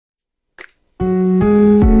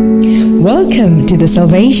Welcome to the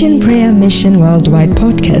Salvation Prayer Mission Worldwide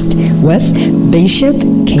podcast with Bishop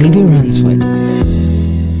KB Ransford.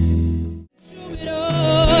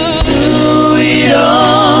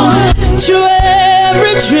 Through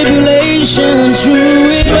every tribulation, through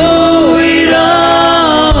it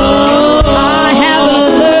all, I have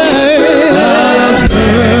learned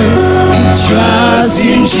to trust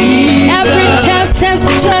in Jesus. Every test has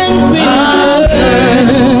turned me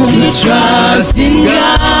to trust in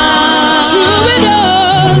God.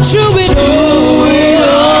 Through it all,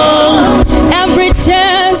 every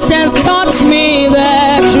test has taught me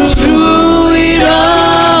that through it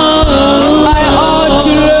all, I ought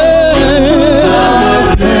to learn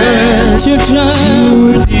to trust,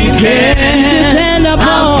 to depend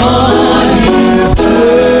upon His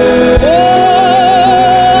word.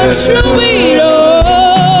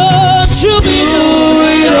 Oh, through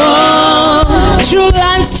it all, through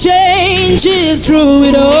life's changes, through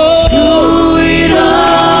it all,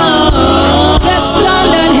 the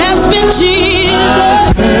standard has been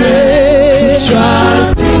Jesus. To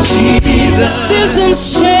trust in Jesus. Seasons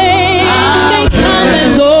change, they come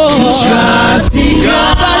and go. To trust in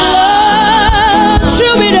God. But Lord,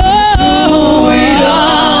 through it all,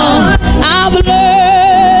 I've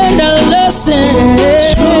learned a lesson.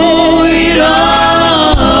 Through it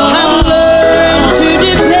all, I've learned to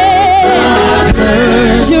depend,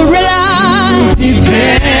 to rely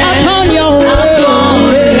upon your word.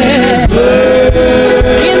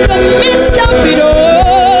 In the midst of it all,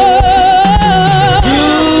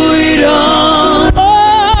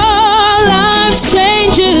 life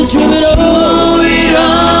changes through it all.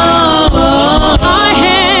 I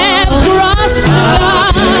have grasped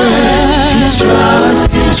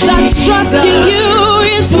that trusting you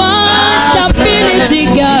is my stability,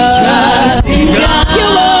 God. You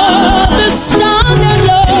are the standard,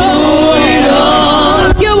 Lord.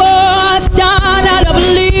 You are a standard of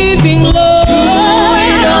living, Lord.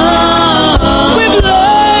 We've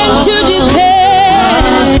learned to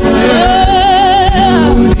depend,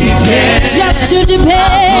 just to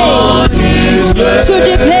depend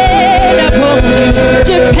upon you.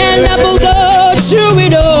 Dependable God, through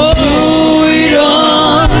it all.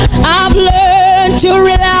 I've learned to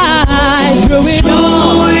rely through it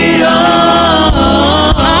all.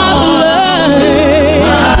 I've learned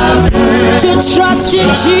to trust in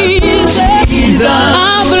Jesus.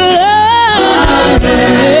 I've learned,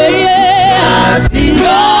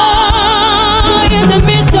 God, in the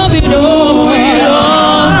midst of it all.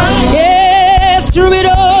 Yes, through it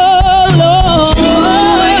all, Lord.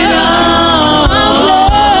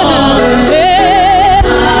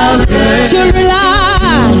 I've learned to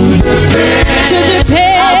rely, to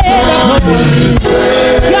depend upon you.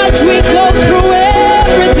 God, we go through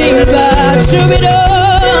everything, but through it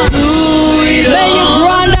all, may you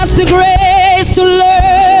grant us the grace to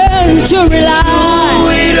learn to rely,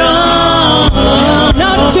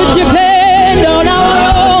 not to depend on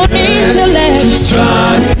our own intellect,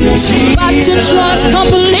 but to trust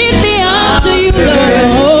completely unto you,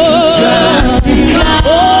 Lord. Oh,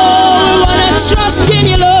 we want to trust in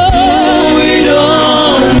you, Lord.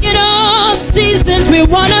 In all seasons, we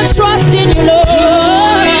want to trust in you, Lord.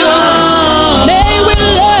 May we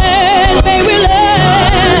learn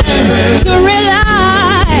to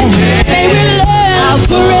rely. May we learn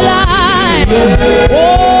to rely.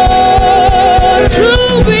 Oh,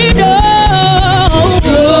 through it all.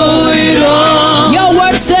 Your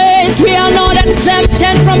word says we are not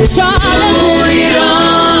exempted from challenges,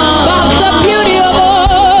 but the beauty of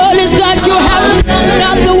all is that you have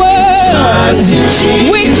not the world.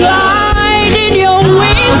 We glide in your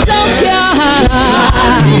wings of God.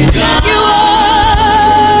 You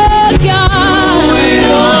are God.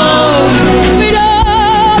 With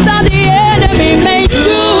all that the enemy may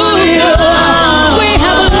do, we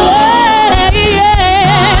have learned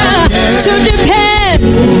to depend,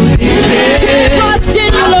 to trust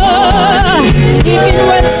in you, Lord, even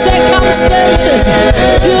when circumstances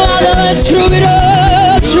do otherwise. Through it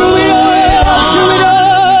all, through it all, through it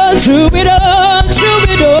all, through it all, through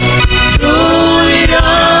it all,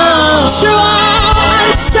 through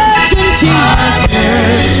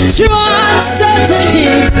all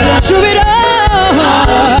uncertainties, through it all,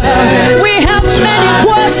 we have many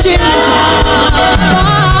questions,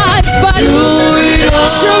 but through it all,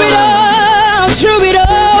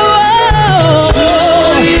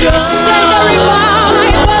 send a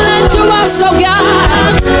revival unto us, oh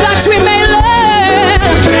God, that we may learn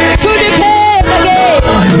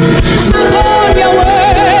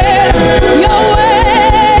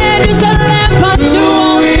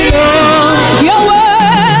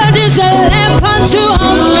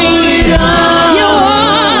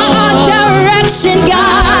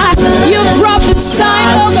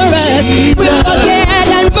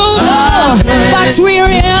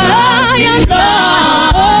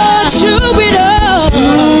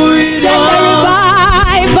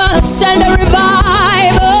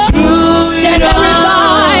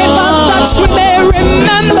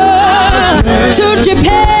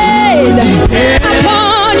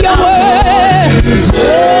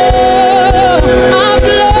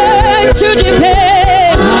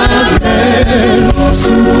depend.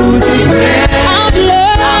 I've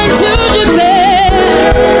learned to depend.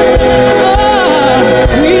 Oh,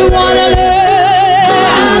 we wanna learn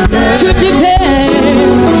to depend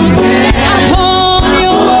upon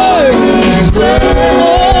your word.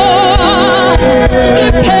 Oh,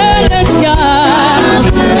 dependence, God,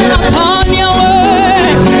 upon your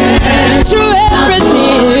word. Through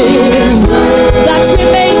everything, that we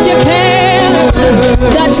may depend,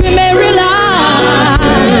 that we may rely.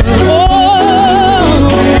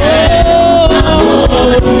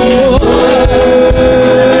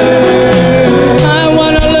 I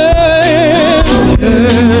want to learn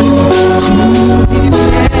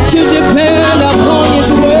to depend upon His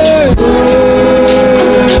word.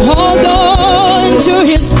 Hold on to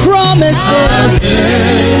His promises,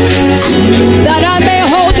 that I may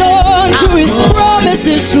hold on to His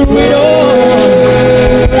promises through it all.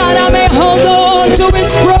 That I may hold on to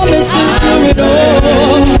His promises through it all.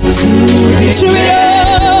 Through it all.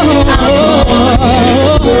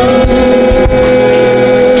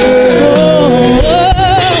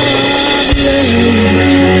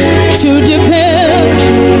 To depend,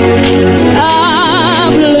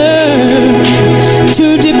 I've learned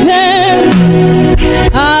to depend.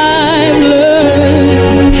 I've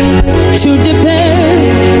learned to depend.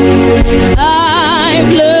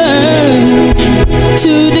 I've learned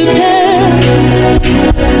to depend.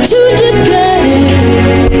 To depend.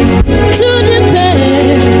 To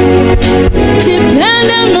depend. Depend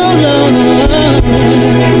on the Lord.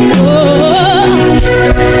 Oh.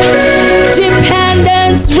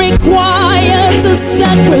 Dependence requires a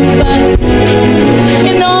sacrifice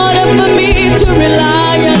in order for me to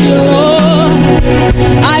rely on you, Lord.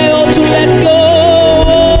 I ought to let go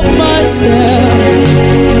of myself,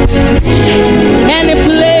 any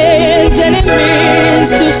plans, any means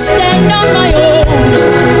to stand on my own.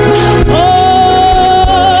 Oh,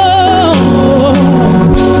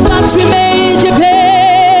 that we may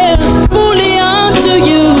depend fully unto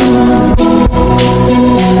you.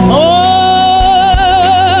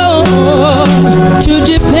 To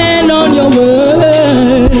depend on your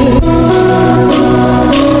word.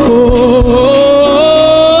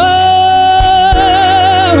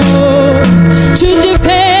 To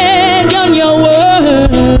depend on your word.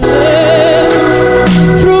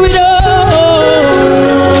 Through it all,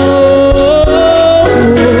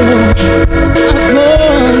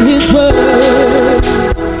 upon His word.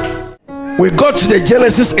 We got to the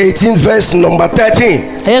Genesis 18 verse number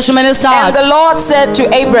 13. And the Lord said to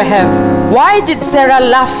Abraham, why did Sarah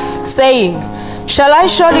laugh, saying, shall I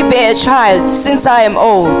surely bear a child, since I am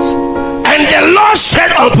old? And the Lord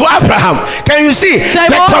said unto Abraham, can you see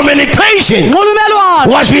the communication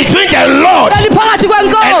was between the Lord and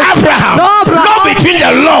Abraham, not between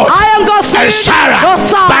the Lord and Sarah,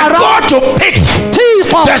 but God to pick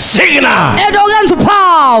the signal.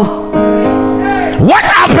 What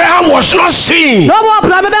Abraham was not seeing, God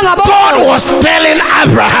was telling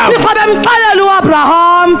Abraham.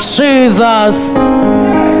 Jesus.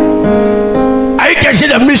 Are you catching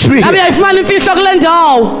the mystery here?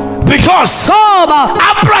 Because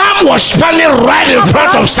Abraham was standing right in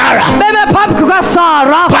front of Sarah,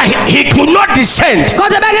 but he could not descend and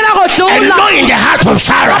know in the heart of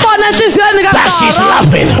Sarah that she's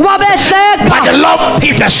laughing. But the Lord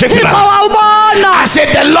picked the signal. I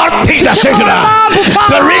said the Lord picked the signal.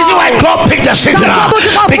 The reason why God picked the signal,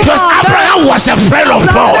 because Abraham was a friend of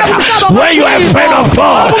God. When you are a friend of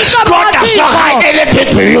God, God does not hide anything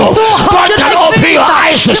from you. God can open your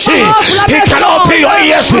eyes to see. He can open your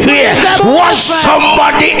ears to hear what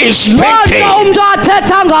somebody is speaking.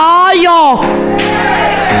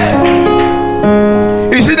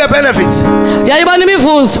 You see the benefits?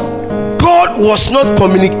 God was not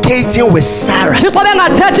communicating with Sarah.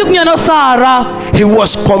 He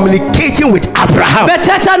was communicating with Abraham. And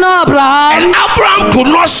Abraham could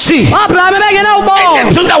not see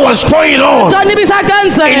anything that was going on in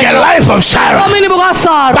the life of Sarah.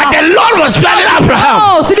 But the Lord was telling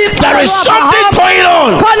Abraham, there is something going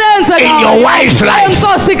on in your wife's life.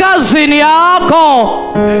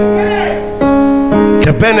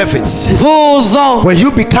 The benefits. When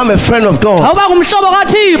you become a friend of God,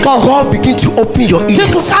 God begins to open your ears.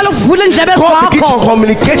 God begins to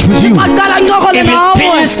communicate with you. Even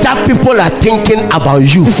things that people are thinking about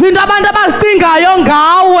you.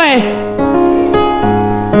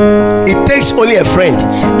 It takes only a friend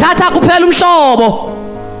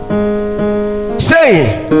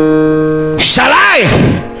saying, shall I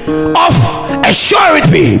of a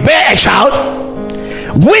surety bear a child,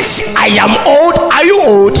 which I am old? Are you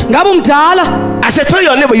old? I said, tell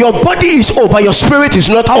your neighbor, your body is old, but your spirit is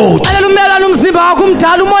not old. You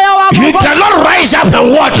can up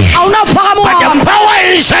and walk. But the power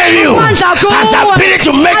inside you has the ability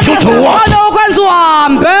to make you to walk.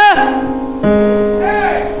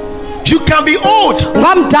 You can be old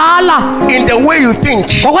in the way you think,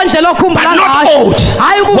 but not old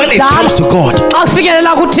when it comes to God.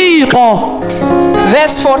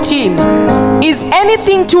 Verse 14. Is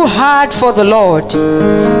anything too hard for the Lord?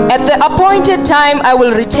 At the appointed time I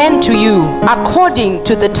will return to you according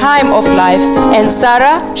to the time of life, and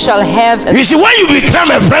Sarah shall have. You see, when you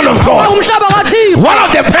become a friend of God, one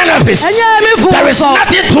of the benefits, there is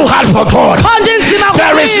nothing too hard for God.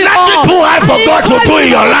 There is nothing too hard for God to do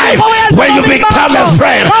in your life. When you become a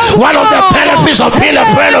friend, one of the benefits of being a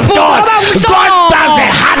friend of God, God does the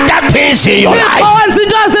harder things in your life.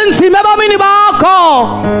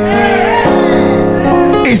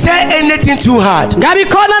 Is there anything too hard?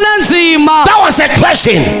 That was a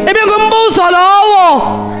question.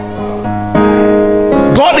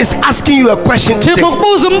 God is asking you a question today. When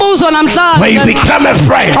you become a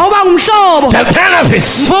friend, the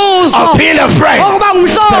benefits of being a friend,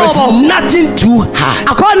 there is nothing too hard.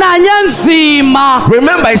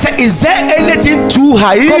 Remember, he said, is there anything too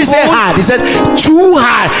hard? He didn't say hard, he said too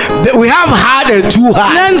hard. We have hard and too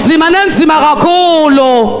hard.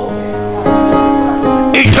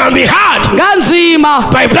 It can be hard,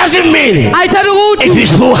 but it doesn't mean it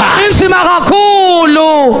is too hard.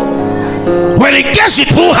 When it gets you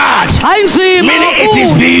too hard, meaning it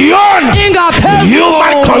is beyond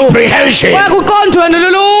human comprehension.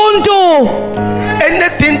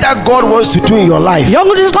 Anything that God wants to do in your life,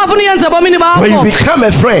 when you become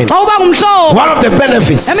a friend, one of the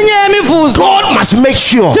benefits, God must make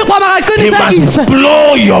sure He must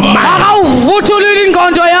blow your mind.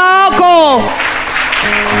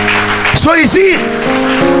 So you see,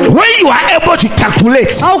 when you are able to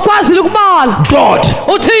calculate God,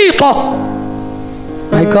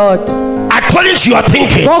 my God, according to your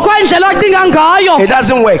thinking, it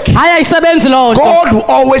doesn't work. God will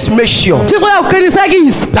always make sure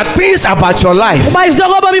that things about your life,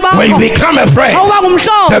 when you become a friend,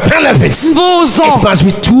 the benefits, it must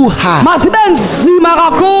be too hard.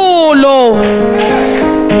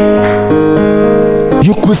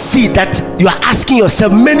 You could see that you are asking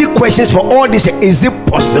yourself many questions for all this. Is it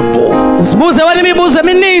possible? So when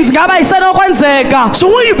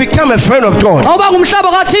you become a friend of God,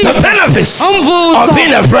 the benefits of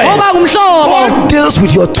being a friend, God deals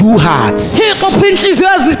with your two hearts. I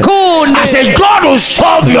said God will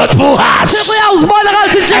solve your two hearts.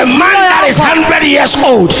 A man that is 100 years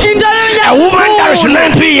old, a woman that is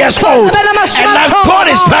 90 years old, and that God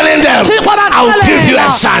is telling them, I will give you a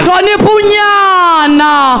son.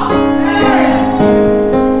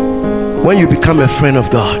 When you become a friend of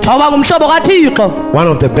God, one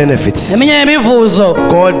of the benefits,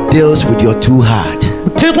 God deals with your too hard.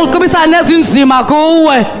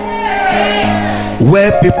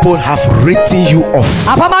 Where people have written you off,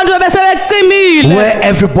 where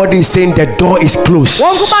everybody is saying the door is closed,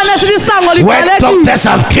 where doctors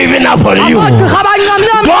have given up on you,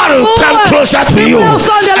 God will come closer to you and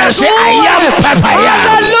say, I am Papa.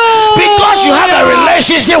 Because you have a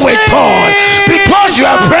relationship with God, because you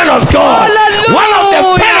are a friend of God, one of the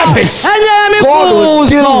benefits, God will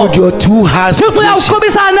deal with your two hearts.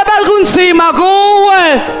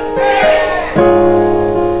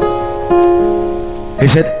 He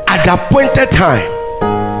said, at the appointed time,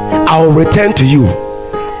 I will return to you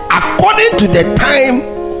according to the time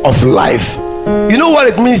of life. You know what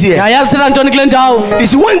it means here?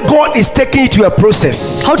 It's when God is taking you to a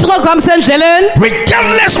process. Regardless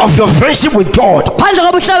of your friendship with God,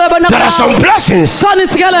 there are some blessings.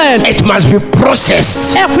 It must be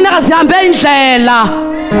processed.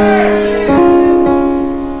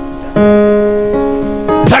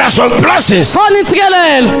 There are some blessings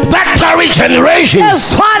that carry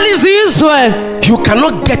generations. You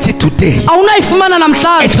cannot get it today.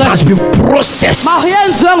 It must be processed.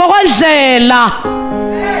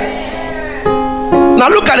 Now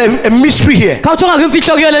look at a mystery here. He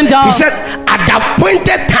said, at the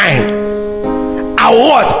appointed time,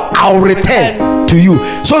 I'll return to you.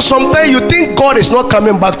 So sometimes you think God is not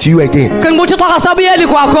coming back to you again. But when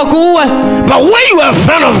you are a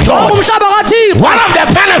friend of God, one of the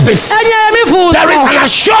benefits, there is an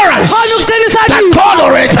assurance that God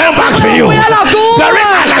will return back to you. There is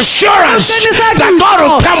an assurance that God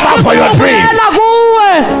will come back for your dream.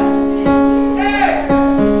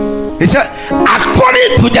 He said,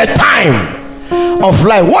 according to the time of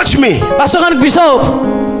life. Watch me.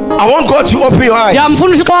 I want God to open your eyes.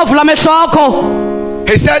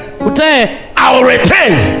 He said, I will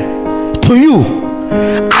return to you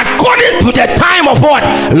according to the time of what?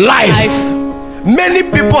 Life. Many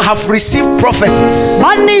people have received prophecies,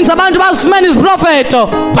 but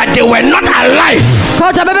they were not alive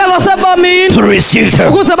to receive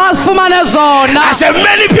them. I said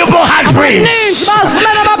many people had dreams,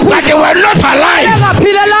 but they were not alive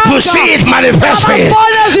to see it manifested.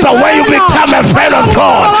 But when you become a friend of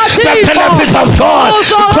God, the benefit of God,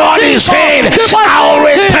 God is saying, I will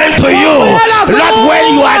return to you, not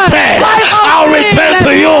when you are dead. I will return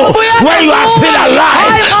to you when you are still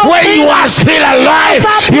alive. When you are still alive,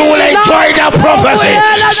 you will enjoy the prophecy.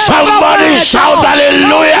 Somebody shout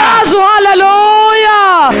hallelujah.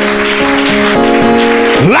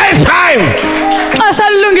 Lifetime.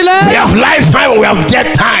 We have lifetime, we have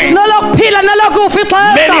death time.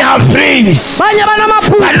 Many have dreams,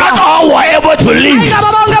 but not all were able to live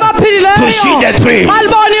to see the dream.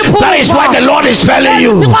 That is why the Lord is telling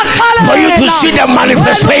you, for you to see the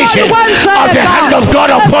manifestation of the hand of God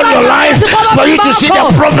upon your life, for you to see the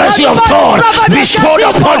prophecy of God bestowed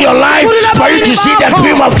upon your life, for you to see the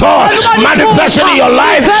dream of God manifested in your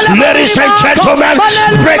life. Ladies and gentlemen,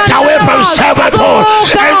 break away from servanthood,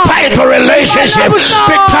 enter into relationship,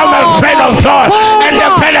 become a friend of God, and the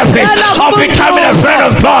benefits of becoming a friend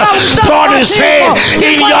of God. God is saying,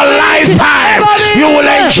 in your lifetime, you will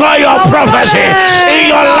enjoy your prophecy.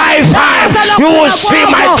 In your lifetime, you will see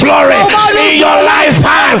my glory. In your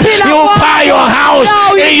lifetime, you will buy your house.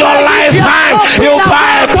 In your lifetime, you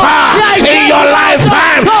buy a car. In your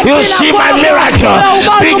lifetime, you see my miracle.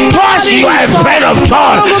 Because you are a friend of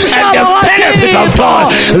God and the benefit of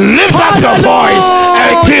God, lift up your voice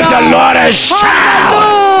and give the Lord a shout.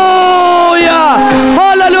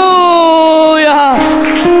 Hallelujah.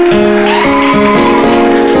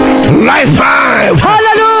 Lifetime.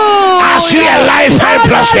 Hallelujah. I see a lifetime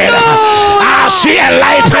blessing. I see a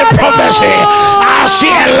lifetime prophecy. I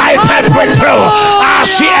see a lifetime breakthrough. I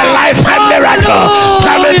see a lifetime miracle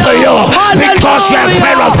coming to you because you're a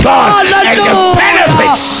friend of God and the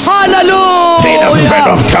benefits being a friend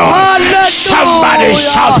of God. Somebody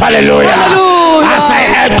shout hallelujah. As I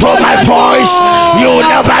echo my voice, you will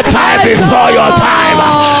never die before your time.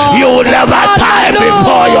 You will never die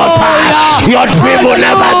before your time. Your dream will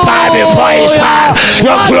never die before his time.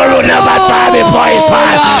 Your glory will never die before his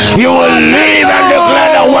time. You will live and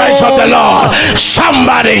declare the words of the Lord.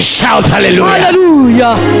 Somebody shout hallelujah.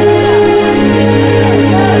 Hallelujah.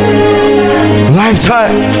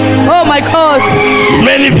 Lifetime. Oh my God.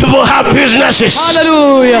 Many people have businesses.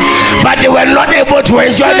 Hallelujah. But they were not able to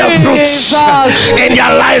enjoy the fruits in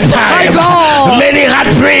their lifetime. Many had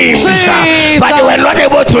dreams, but they were not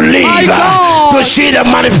able to live to see the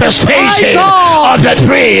manifestation of the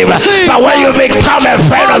dream. But when you become a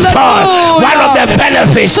friend of God, one of the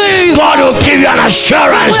benefits, God will give you an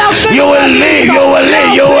assurance. You will live, you will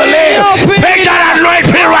live, you will live. Take that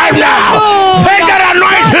anointing right now. Take that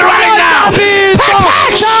anointing right now.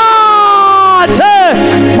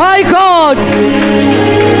 My God.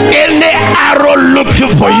 Any arrow looking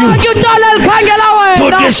for you to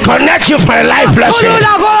disconnect you from a life blessing,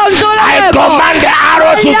 I command the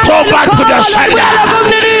arrow to go back to the sender.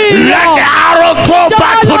 Let the arrow go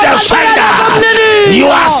back to the sender. You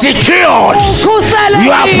are secured.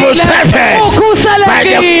 You are protected by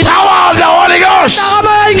the power of the Holy Ghost.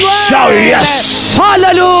 So yes.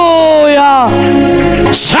 Hallelujah.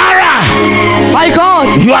 Sarah, my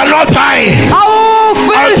God, you are not dying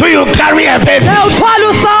until you carry a baby.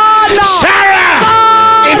 Sarah,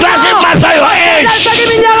 it doesn't matter your age.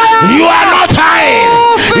 You are not dying.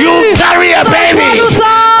 You carry a baby.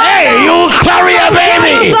 Hey, you carry a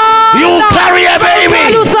baby. You carry a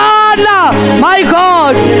baby. My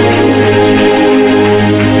God.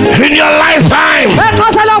 In your lifetime,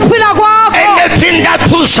 anything that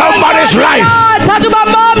took somebody's life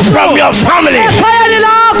from your family,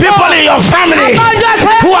 people in your family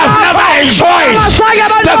who have never enjoyed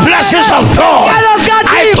the blessings of God,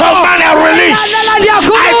 I command a release.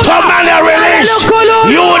 I command a release.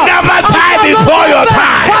 You will never die before your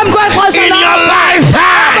time. In your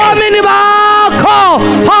lifetime.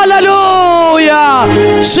 Hallelujah.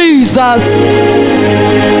 Jesus.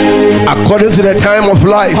 According to the time of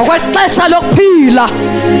life,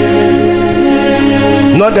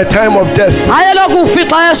 not the time of death.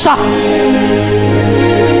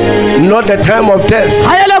 Not the time of death.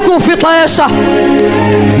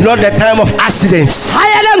 Not the time of accidents.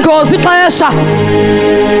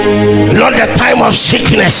 Not the time of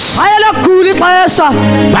sickness.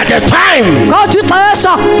 But the time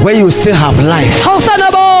when you still have life.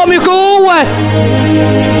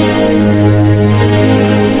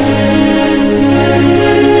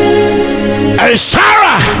 And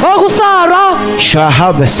Sarah shall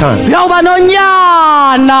have a son.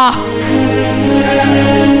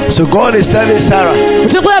 So God is telling Sarah,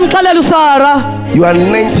 you are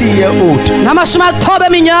 90-year-old.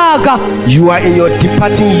 You are in your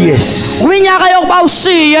departing years.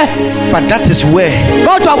 But that is where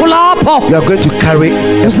you are going to carry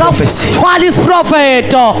a prophecy.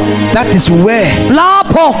 That is where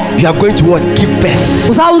you are going to what? Give birth.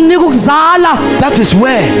 That is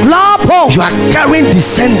where you are carrying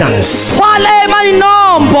descendants.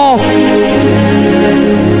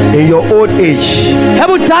 In your old age, the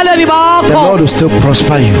Lord will still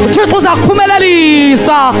prosper you.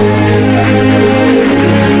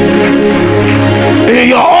 In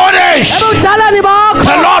your old age,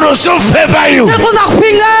 the Lord will still favor you.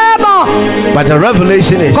 But the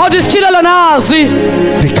revelation is,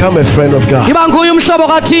 become a friend of God. And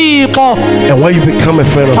when you become a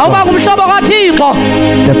friend of God,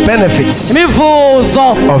 the benefits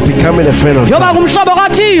of becoming a friend of God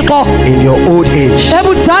in your old age,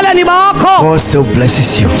 God still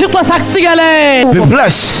blesses you. Be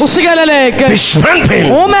blessed, be strengthened,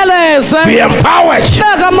 be empowered,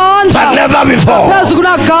 but never before.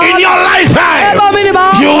 In your lifetime,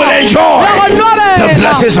 you will enjoy the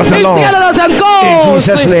blessings of the Lord. In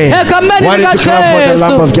Jesus' name. Why did you clap for the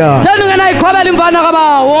Lamb of God?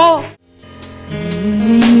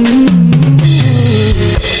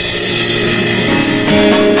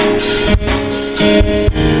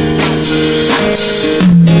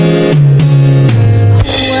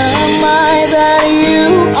 Who am I that you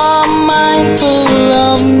are mindful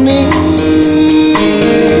of me?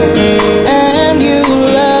 And you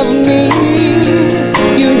love me.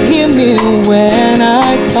 You hear me when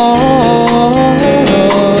I call.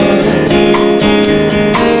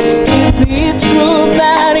 Is it true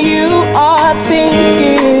that you are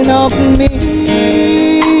thinking of me?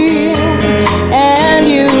 And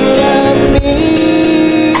you love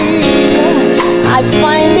me. I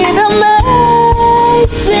find it amazing.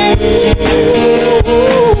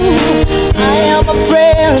 I am a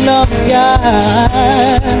friend of God.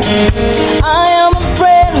 I am a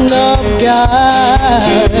friend of God.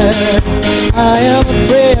 I am a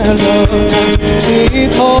friend of God. He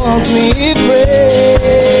calls me friend.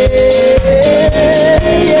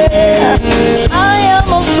 Yeah. I am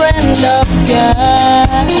a friend of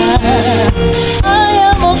God. I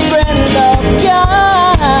am a friend of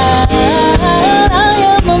God. I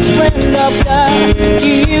am a friend of God.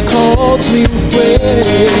 He calls me friend.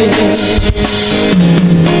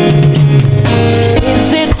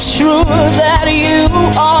 Is it true that you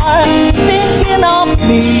are thinking of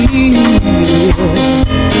me?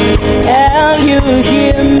 And you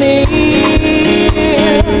hear me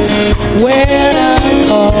when I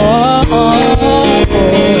call?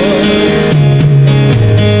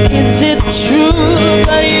 Is it true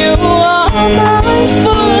that you are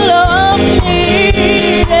mindful of me?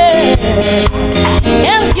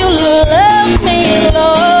 And you love me,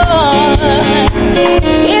 Lord.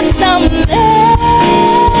 It's amazing.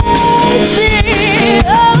 Oh,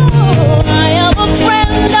 I am a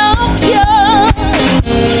friend of God.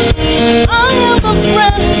 I am a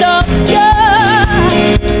friend of God.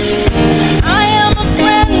 I am a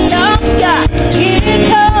friend of God. He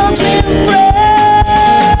calls me friend.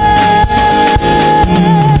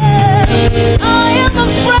 I am a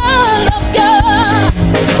friend of God.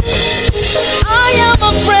 I am a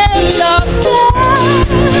friend of God.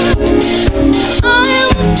 I am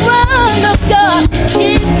a friend of God.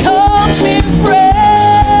 He calls me friend.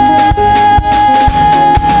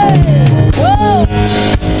 Whoa.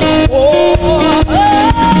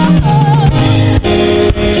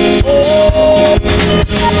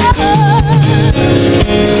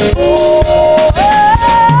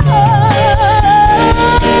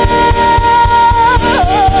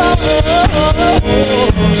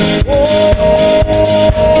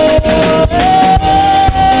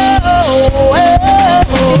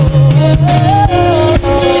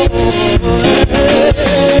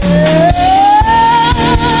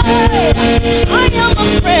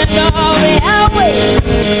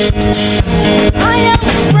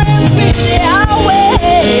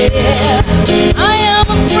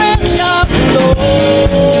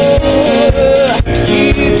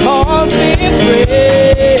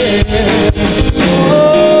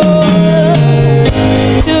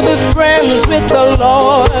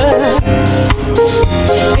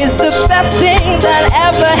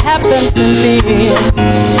 happened to me.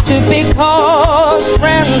 To be called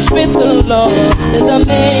friends with the Lord is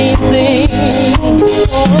amazing.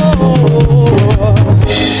 Oh,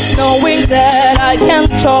 knowing that I can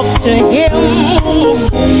talk to Him,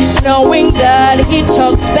 knowing that He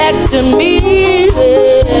talks back to me,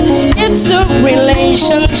 it's a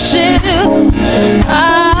relationship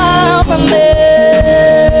I'm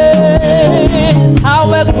amazed.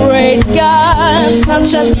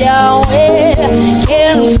 such as Yahweh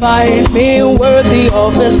can find me worthy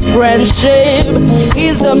of his friendship.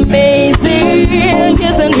 He's amazing,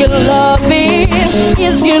 isn't he loving?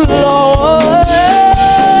 Is you Lord?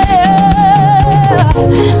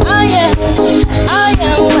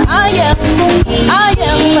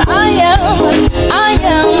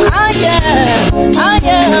 I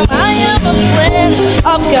am a friend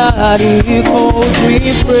of God. He calls me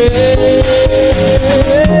friend.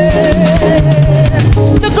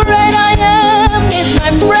 The great I am is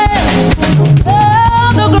my friend.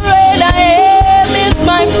 Oh, the great I am is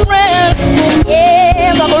my friend.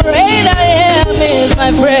 Yeah, the great I am is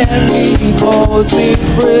my friend. He calls me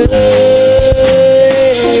friend.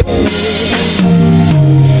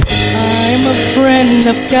 I'm a friend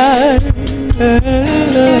of God.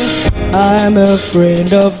 I'm a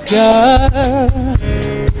friend of God.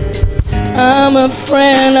 I'm a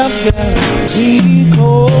friend of God. He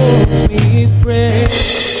calls me friend.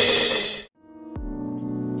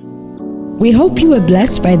 We hope you were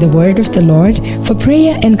blessed by the word of the Lord. For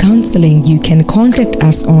prayer and counseling, you can contact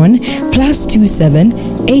us on +27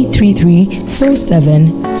 833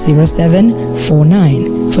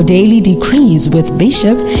 470749. For daily decrees with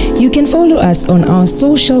Bishop, you can follow us on our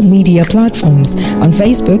social media platforms. On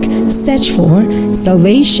Facebook, search for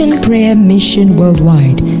Salvation Prayer Mission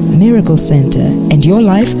Worldwide Miracle Center, and your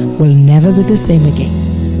life will never be the same again.